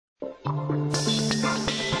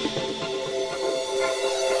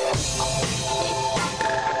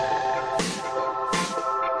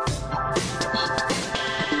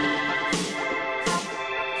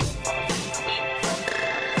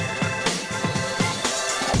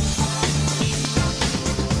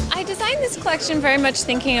this collection very much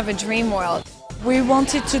thinking of a dream world. We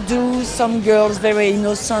wanted to do some girls very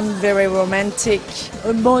innocent, very romantic,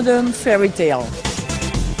 a modern fairy tale.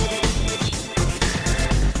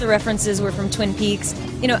 The references were from Twin Peaks,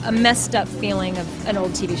 you know, a messed up feeling of an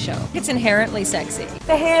old TV show. It's inherently sexy.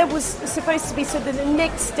 The hair was supposed to be sort of the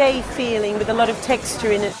next day feeling with a lot of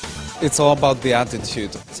texture in it. It's all about the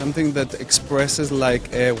attitude, something that expresses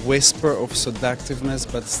like a whisper of seductiveness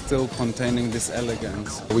but still containing this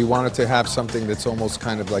elegance. We wanted to have something that's almost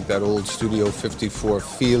kind of like that old Studio 54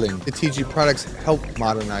 feeling. The Tigi products help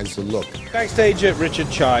modernize the look. Backstage at Richard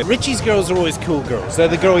Chai, Richie's girls are always cool girls. They're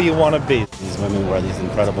the girl you want to be. These women wear these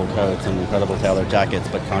incredible coats and incredible tailored jackets,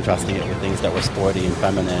 but contrasting it with things that were sporty and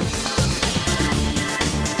feminine.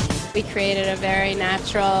 We created a very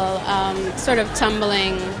natural, sort of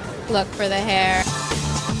tumbling look for the hair.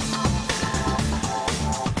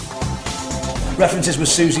 References with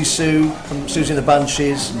Susie Sue from Susie and the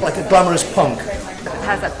Banshees, like a glamorous punk. It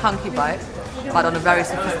has that punky vibe, but on a very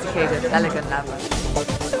sophisticated, elegant level.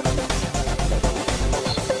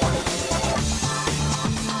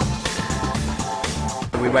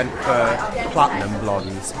 We went for platinum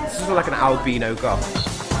blondes. This is like an albino goth.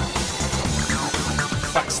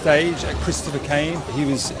 Backstage at Christopher Kane, he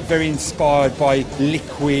was very inspired by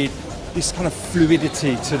liquid, this kind of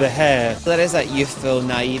fluidity to the hair. There is that youthful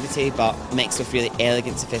naivety but mixed with really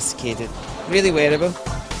elegant, sophisticated, really wearable.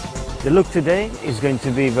 The look today is going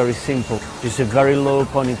to be very simple, just a very low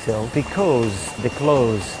ponytail because the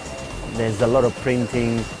clothes, there's a lot of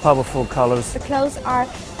printing, powerful colors. The clothes are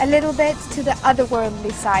a little bit to the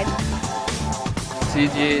otherworldly side.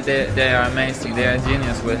 Tigi, they are amazing, they are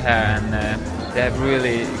genius with hair, and they have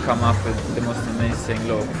really come up with the most amazing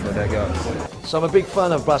look for their girls. So I'm a big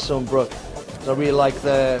fan of Brasso and Brooke. I really like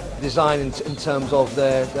their design in terms of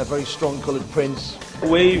their very strong coloured prints.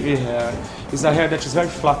 Wavy hair is a hair that is very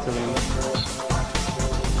flattering.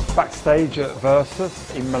 Backstage at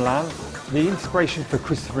Versus in Milan, the inspiration for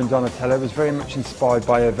Christopher and Donatella was very much inspired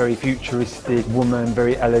by a very futuristic woman,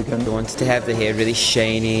 very elegant. We wanted to have the hair really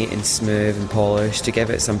shiny and smooth and polished to give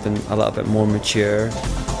it something a little bit more mature.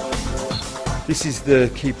 This is the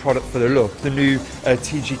key product for the look, the new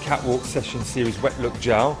Tigi CATWALK Session Series Wet Look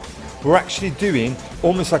Gel. We're actually doing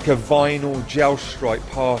almost like a vinyl gel stripe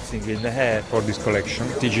parting in the hair. For this collection,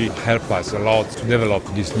 Tigi helped us a lot to develop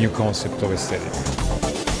this new concept of aesthetic.